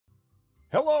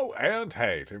Hello and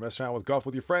hey, to mess around with golf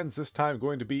with your friends. This time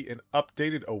going to be an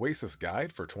updated Oasis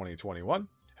guide for 2021.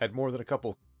 Had more than a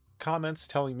couple comments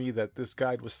telling me that this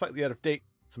guide was slightly out of date.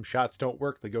 Some shots don't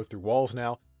work, they go through walls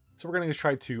now. So we're going to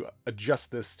try to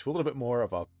adjust this to a little bit more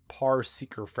of a par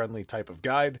seeker friendly type of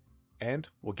guide, and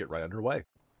we'll get right underway.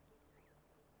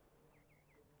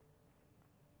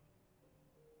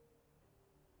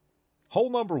 Hole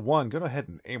number one, go ahead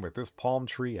and aim at this palm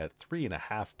tree at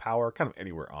 3.5 power, kind of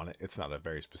anywhere on it. It's not a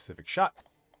very specific shot.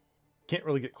 Can't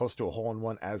really get close to a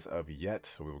hole-in-one as of yet,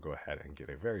 so we will go ahead and get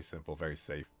a very simple, very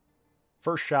safe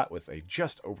first shot with a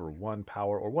just over 1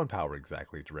 power, or 1 power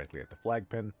exactly, directly at the flag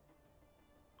pin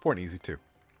for an easy 2.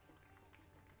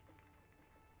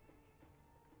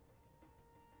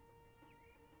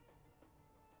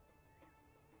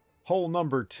 Hole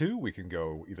number 2, we can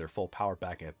go either full power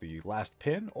back at the last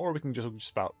pin, or we can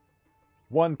just about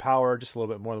 1 power, just a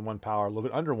little bit more than 1 power, a little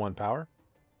bit under 1 power.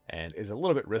 And is a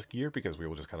little bit riskier because we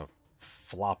will just kind of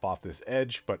flop off this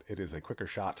edge, but it is a quicker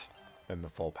shot than the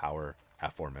full power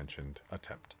aforementioned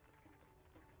attempt.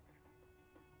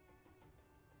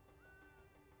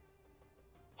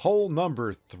 Hole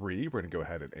number 3, we're going to go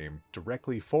ahead and aim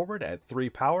directly forward at 3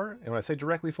 power. And when I say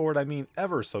directly forward, I mean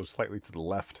ever so slightly to the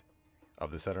left of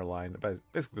the center line,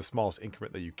 basically the smallest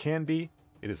increment that you can be.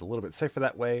 It is a little bit safer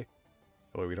that way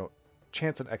we don't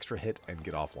chance an extra hit and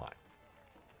get offline.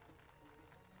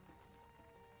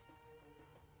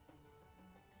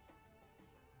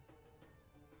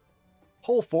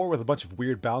 Hole 4 with a bunch of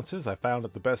weird bounces. I found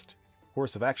that the best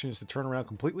course of action is to turn around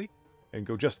completely and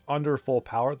go just under full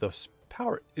power. The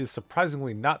power is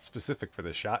surprisingly not specific for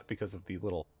this shot because of the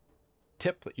little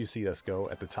tip that you see us go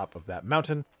at the top of that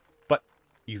mountain, but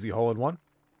easy hole-in-one,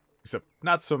 except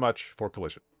not so much for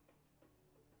collision.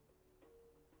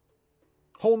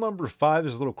 Hole number 5,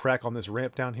 there's a little crack on this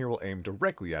ramp down here. We'll aim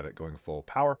directly at it going full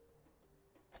power.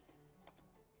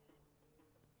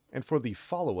 And for the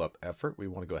follow-up effort, we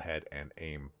want to go ahead and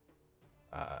aim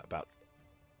about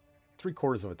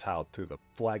 3/4 of a tile to the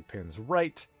flag pin's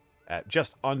right at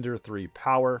just under 3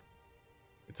 power.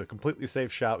 It's a completely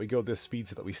safe shot. We go this speed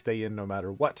so that we stay in no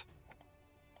matter what.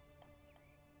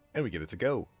 And we get it to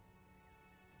go.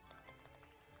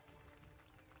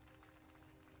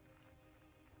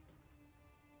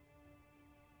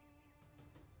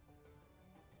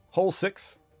 Hole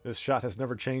 6. This shot has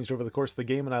never changed over the course of the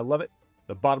game, and I love it.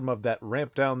 The bottom of that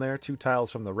ramp down there, 2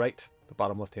 tiles from the right, the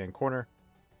bottom left-hand corner.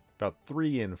 About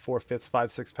 3 4/5,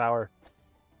 5/6 power.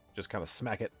 Just kind of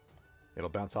smack it. It'll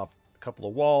bounce off a couple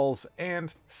of walls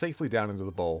and safely down into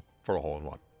the bowl for a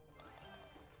hole-in-one.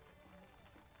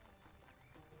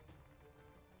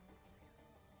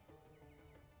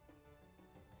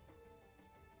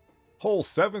 Hole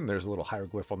 7, there's a little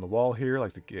hieroglyph on the wall here. I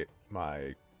like to get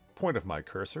my point of my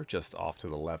cursor just off to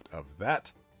the left of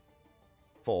that.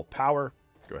 Full power.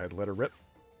 Go ahead and let her rip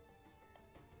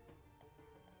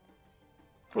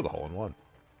for the hole-in-one.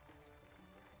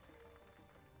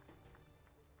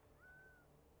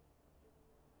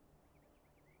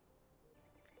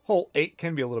 Hole 8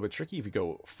 can be a little bit tricky if you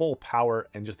go full power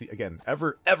and just, again,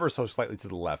 ever so slightly to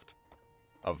the left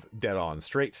of dead on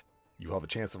straight. You have a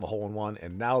chance of a hole-in-one,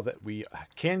 and now that we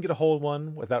can get a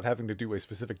hole-in-one without having to do a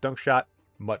specific dunk shot,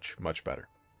 much better.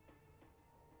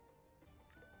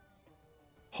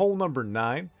 Hole number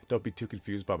 9, don't be too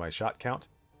confused by my shot count.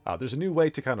 There's a new way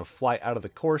to kind of fly out of the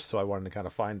course, so I wanted to kind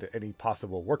of find any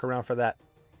possible workaround for that.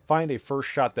 Find a first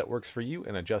shot that works for you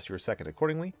and adjust your second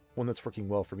accordingly. One that's working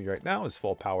well for me right now is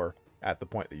full power at the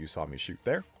point that you saw me shoot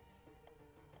there.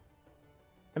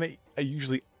 And I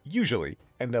usually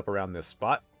end up around this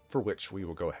spot, for which we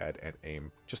will go ahead and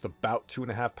aim just about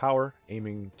 2.5 power,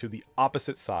 aiming to the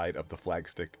opposite side of the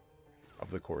flagstick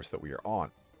of the course that we are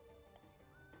on.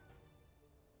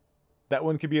 That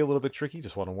one could be a little bit tricky,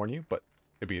 just want to warn you, but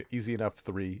it'd be an easy enough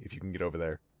 3 if you can get over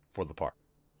there for the par.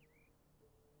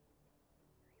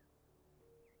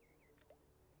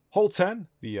 Hole 10,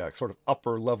 the sort of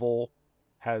upper level,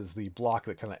 has the block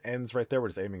that kind of ends right there. We're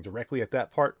just aiming directly at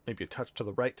that part, maybe a touch to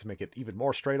the right to make it even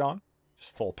more straight on.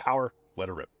 Just full power, let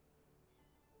her rip.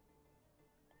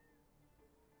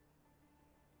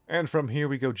 And from here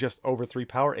we go just over 3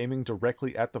 power, aiming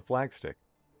directly at the flagstick.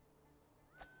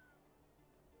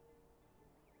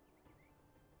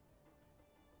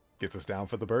 Gets us down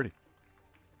for the birdie.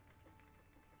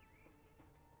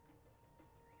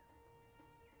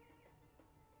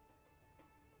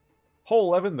 Hole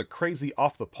 11, the crazy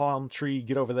off the palm tree,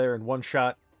 get over there in one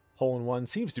shot. Hole-in-one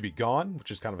seems to be gone,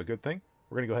 which is kind of a good thing.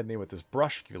 We're going to go ahead and aim with this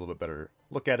brush, give you a little bit better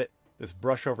look at it. This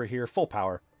brush over here, full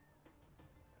power.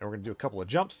 And we're going to do a couple of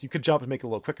jumps. You could jump and make it a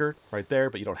little quicker right there,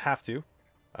 but you don't have to.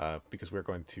 because we're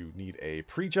going to need a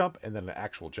pre-jump and then an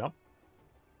actual jump.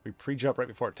 We pre-jump right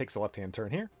before it takes a left-hand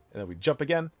turn here, and then we jump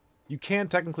again. You can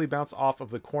technically bounce off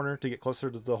of the corner to get closer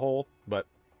to the hole, but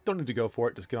don't need to go for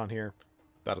it. Just get on here.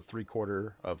 About a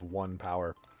 3/4 of 1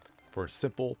 power for a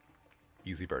simple,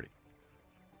 easy birdie.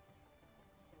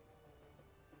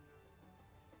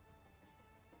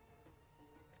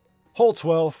 Hole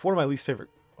 12, one of my least favorite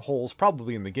holes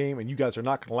probably in the game, and you guys are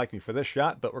not going to like me for this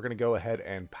shot, but we're going to go ahead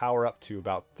and power up to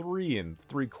about 3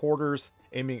 3/4,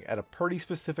 aiming at a pretty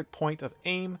specific point of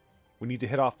aim. We need to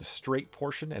hit off the straight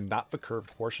portion and not the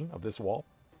curved portion of this wall.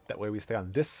 That way we stay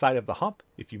on this side of the hump.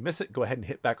 If you miss it, go ahead and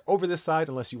hit back over this side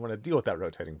unless you want to deal with that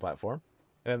rotating platform.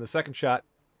 And then the second shot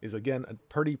is, again, a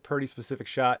pretty specific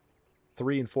shot.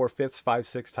 3 4/5,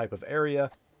 5/6 type of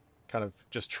area. Kind of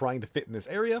just trying to fit in this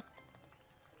area.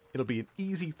 It'll be an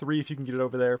easy 3 if you can get it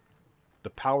over there. The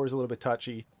power is a little bit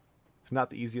touchy. It's not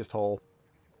the easiest hole.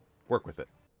 Work with it.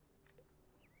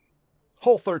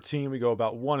 Hole 13, we go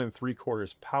about 1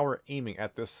 3/4 power, aiming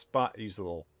at this spot. Use a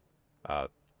little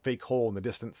fake hole in the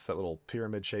distance, that little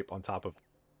pyramid shape on top of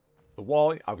the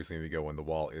wall. Obviously, you need to go when the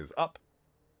wall is up.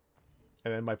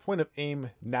 And then my point of aim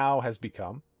now has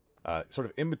become sort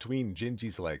of in between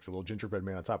Gingy's legs, a little gingerbread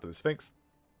man on top of the Sphinx,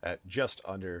 at just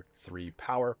under 3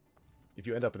 power. If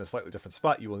you end up in a slightly different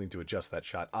spot, you will need to adjust that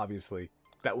shot. Obviously,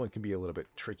 that one can be a little bit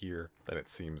trickier than it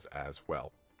seems as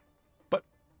well. But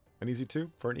an easy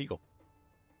 2 for an eagle.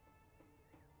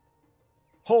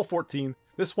 Hole 14.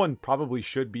 This one probably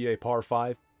should be a par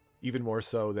 5, even more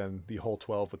so than the hole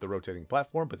 12 with the rotating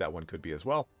platform, but that one could be as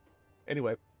well.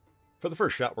 Anyway, for the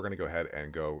first shot, we're going to go ahead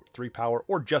and go 3 power,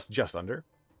 or just under.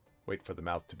 Wait for the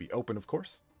mouth to be open, of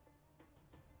course.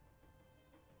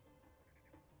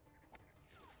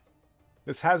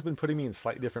 This has been putting me in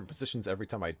slightly different positions every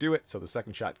time I do it, so the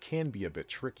second shot can be a bit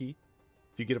tricky.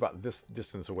 If you get about this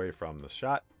distance away from the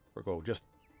shot, we'll go just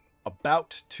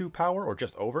about 2 power, or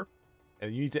just over.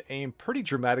 And you need to aim pretty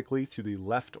dramatically to the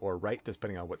left or right,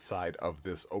 depending on what side of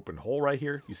this open hole right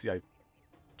here. You see I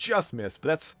just missed, but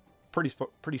that's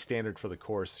pretty standard for the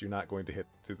course. You're not going to hit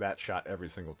to that shot every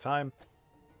single time.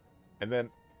 And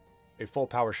then a full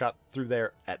power shot through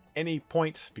there at any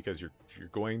point, because you're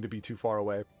going to be too far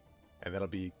away. And that'll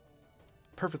be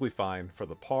perfectly fine for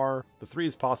the par. The 3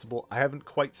 is possible. I haven't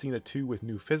quite seen a 2 with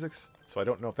new physics, so I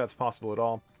don't know if that's possible at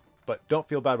all. But don't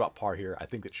feel bad about par here. I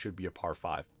think it should be a par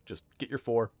 5. Just get your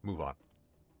 4, move on.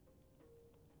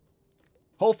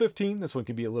 Hole 15, this one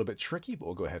can be a little bit tricky, but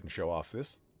we'll go ahead and show off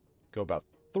this. Go about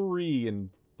 3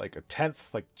 and like a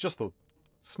 1/10, like just the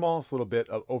smallest little bit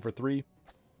of over 3.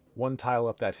 1 tile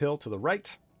up that hill to the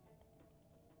right.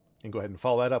 And go ahead and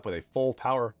follow that up with a full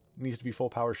power, needs to be full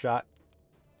power shot.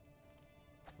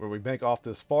 Where we bank off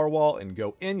this far wall and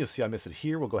go in, you'll see I miss it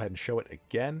here. We'll go ahead and show it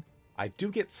again. I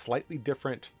do get slightly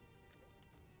different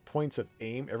points of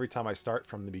aim every time I start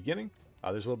from the beginning.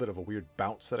 There's a little bit of a weird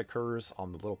bounce that occurs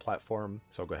on the little platform,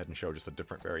 so I'll go ahead and show just a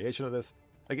different variation of this.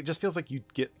 Like, it just feels like you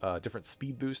get a different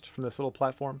speed boost from this little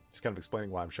platform. Just kind of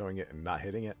explaining why I'm showing it and not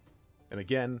hitting it. And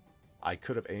again, I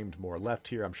could have aimed more left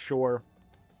here, I'm sure.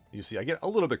 You see I get a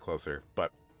little bit closer,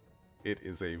 but it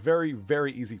is a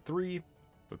very easy 3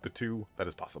 with the 2 that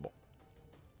is possible.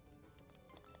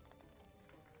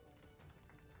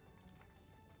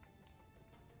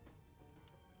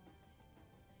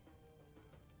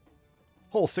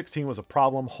 Hole 16 was a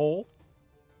problem hole.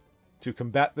 To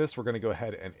combat this, we're going to go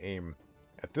ahead and aim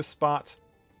at this spot.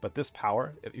 But this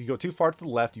power, if you go too far to the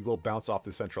left, you will bounce off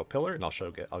the central pillar, and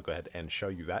I'll go ahead and show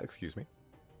you that, excuse me.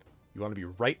 You want to be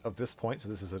right of this point, so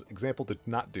this is an example to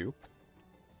not do.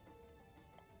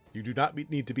 You do not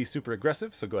need to be super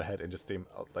aggressive, so go ahead and just aim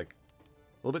like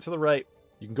a little bit to the right.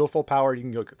 You can go full power, you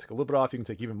can go take a little bit off, you can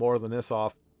take even more than this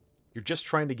off. You're just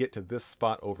trying to get to this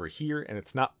spot over here, and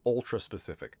it's not ultra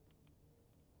specific.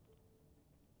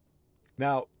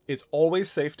 Now, it's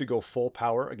always safe to go full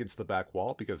power against the back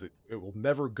wall because it will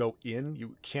never go in.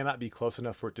 You cannot be close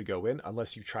enough for it to go in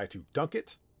unless you try to dunk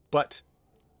it. But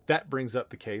that brings up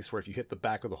the case where if you hit the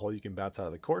back of the hole, you can bounce out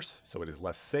of the course, so it is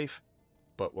less safe.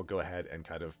 But we'll go ahead and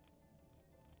kind of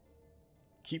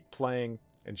keep playing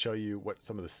and show you what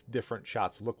some of the different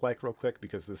shots look like real quick,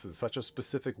 because this is such a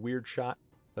specific weird shot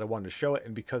that I wanted to show it.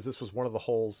 And because this was one of the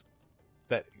holes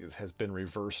that has been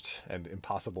reversed and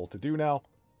impossible to do now,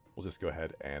 we'll just go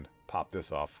ahead and pop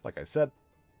this off. Like I said,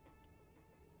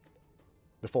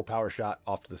 the full power shot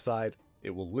off to the side,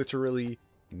 it will literally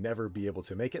never be able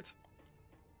to make it.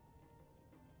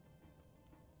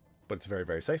 But it's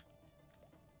very safe.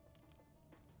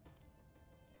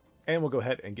 And we'll go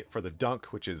ahead and get for the dunk,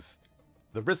 which is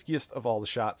the riskiest of all the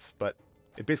shots, but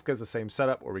It basically has the same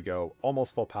setup where we go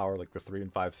almost full power, like the 3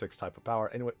 and 5, 6 type of power.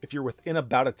 Anyway, if you're within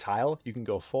about a tile, you can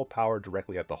go full power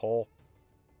directly at the hole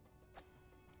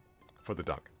for the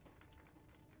dunk.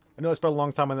 I know I spent a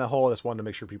long time on that hole. I just wanted to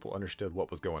make sure people understood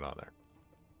what was going on there.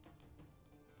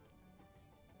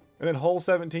 And then hole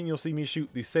 17, you'll see me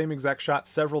shoot the same exact shot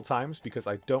several times because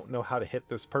I don't know how to hit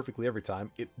this perfectly every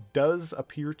time. It does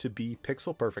appear to be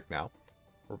pixel perfect now,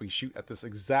 where we shoot at this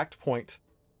exact point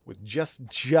with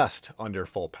just under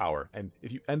full power. And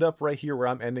if you end up right here where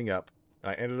I'm ending up,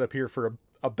 I ended up here for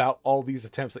about all these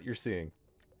attempts that you're seeing,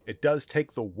 it does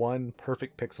take the one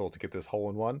perfect pixel to get this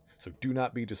hole in one, so do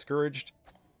not be discouraged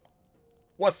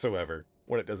whatsoever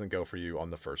when it doesn't go for you on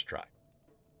the first try.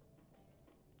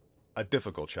 A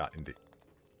difficult shot indeed.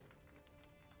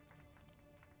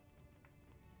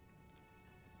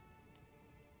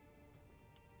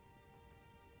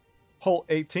 Hole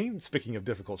 18, speaking of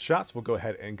difficult shots, we'll go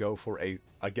ahead and go for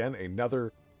again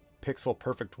another pixel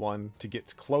perfect one to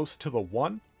get close to the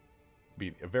 1.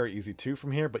 Be a very easy 2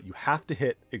 from here, but you have to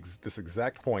hit this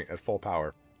exact point at full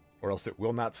power, or else it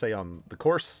will not stay on the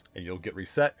course, and you'll get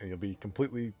reset, and you'll be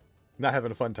completely not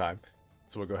having a fun time.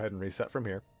 So we'll go ahead and reset from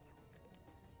here.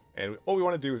 And what we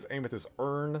want to do is aim at this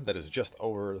urn that is just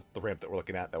over the ramp that we're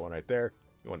looking at, that one right there.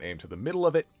 You want to aim to the middle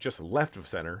of it, just left of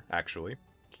center, actually,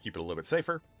 to keep it a little bit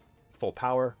safer. Full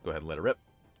power, go ahead and let it rip.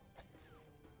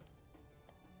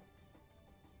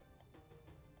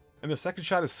 And the second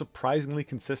shot is surprisingly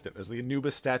consistent. There's the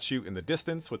Anubis statue in the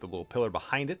distance with the little pillar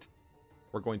behind it.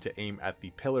 We're going to aim at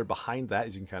the pillar behind that,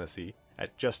 as you can kind of see,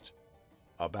 at just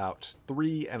about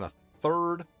 3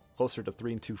 1/3, closer to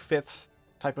 3 2/5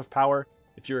 type of power.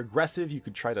 If you're aggressive, you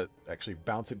could try to actually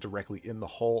bounce it directly in the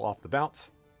hole off the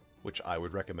bounce, which I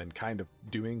would recommend kind of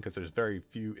doing because there's very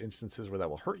few instances where that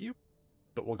will hurt you.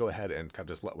 But we'll go ahead and kind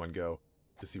of just let one go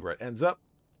to see where it ends up.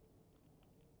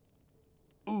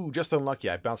 Ooh, just unlucky.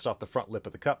 I bounced off the front lip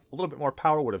of the cup. A little bit more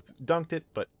power would have dunked it,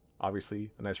 but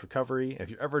obviously a nice recovery. And if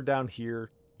you're ever down here,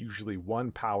 usually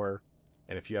 1 power.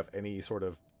 And if you have any sort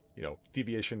of,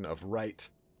 deviation of right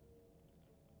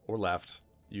or left,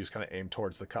 you just kind of aim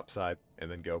towards the cup side and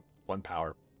then go 1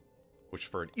 power, which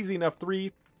for an easy enough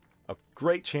 3, a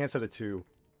great chance at a 2,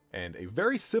 and a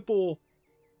very simple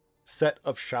set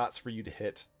of shots for you to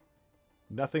hit.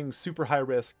 Nothing super high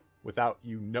risk without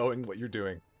you knowing what you're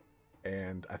doing.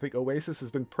 And I think Oasis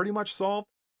has been pretty much solved.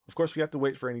 Of course, we have to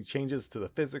wait for any changes to the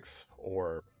physics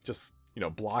or just,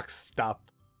 blocks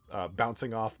stop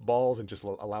bouncing off balls and just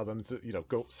allow them to,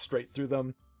 go straight through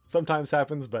them. Sometimes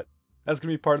happens, but that's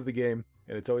going to be part of the game,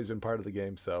 and it's always been part of the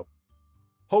game, so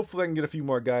hopefully I can get a few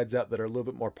more guides out that are a little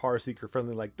bit more power seeker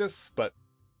friendly like this, but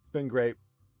it's been great.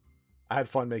 I had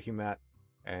fun making that,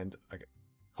 and I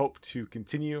hope to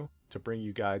continue to bring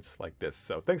you guides like this.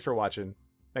 So thanks for watching.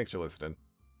 Thanks for listening.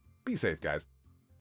 Be safe, guys.